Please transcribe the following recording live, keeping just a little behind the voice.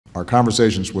Our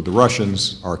conversations with the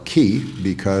Russians are key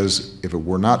because if it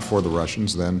were not for the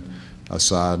Russians, then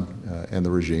Assad and the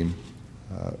regime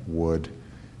would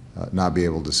not be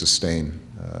able to sustain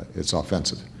its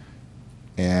offensive.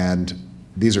 And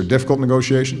these are difficult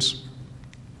negotiations.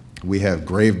 We have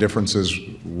grave differences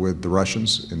with the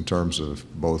Russians in terms of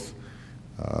both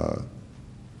the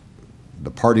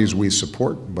parties we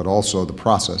support, but also the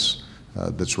process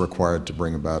that's required to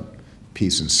bring about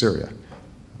peace in Syria.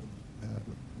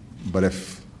 But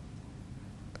if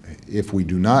we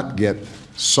do not get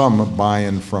some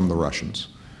buy-in from the Russians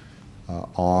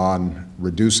on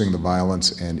reducing the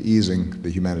violence and easing the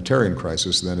humanitarian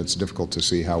crisis, then it's difficult to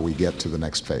see how we get to the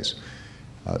next phase.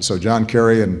 So John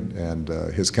Kerry and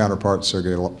his counterpart,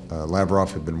 Sergei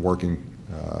Lavrov, have been working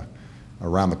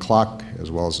around the clock,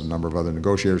 as well as a number of other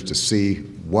negotiators, to see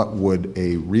what would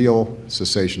a real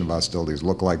cessation of hostilities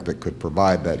look like that could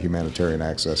provide that humanitarian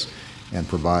access and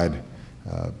provide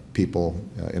people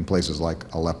in places like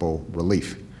Aleppo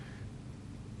relief.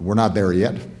 We're not there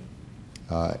yet,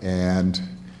 and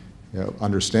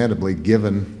understandably,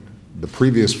 given the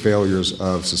previous failures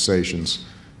of cessations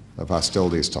of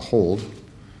hostilities to hold,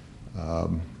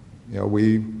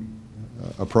 we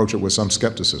approach it with some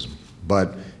skepticism,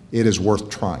 but it is worth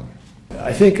trying.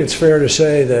 I think it's fair to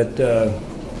say that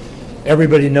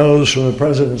everybody knows from the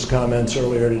President's comments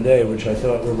earlier today, which I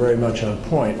thought were very much on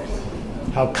point,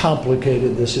 how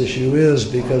complicated this issue is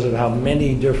because of how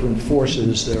many different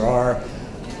forces there are,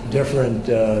 different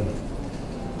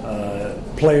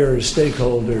players,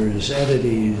 stakeholders,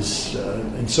 entities,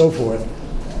 and so forth.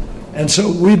 And so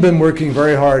we've been working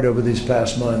very hard over these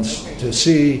past months to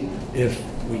see if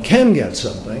we can get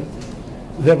something,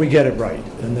 that we get it right,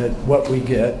 and that what we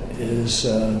get is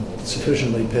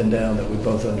sufficiently pinned down that we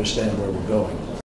both understand where we're going.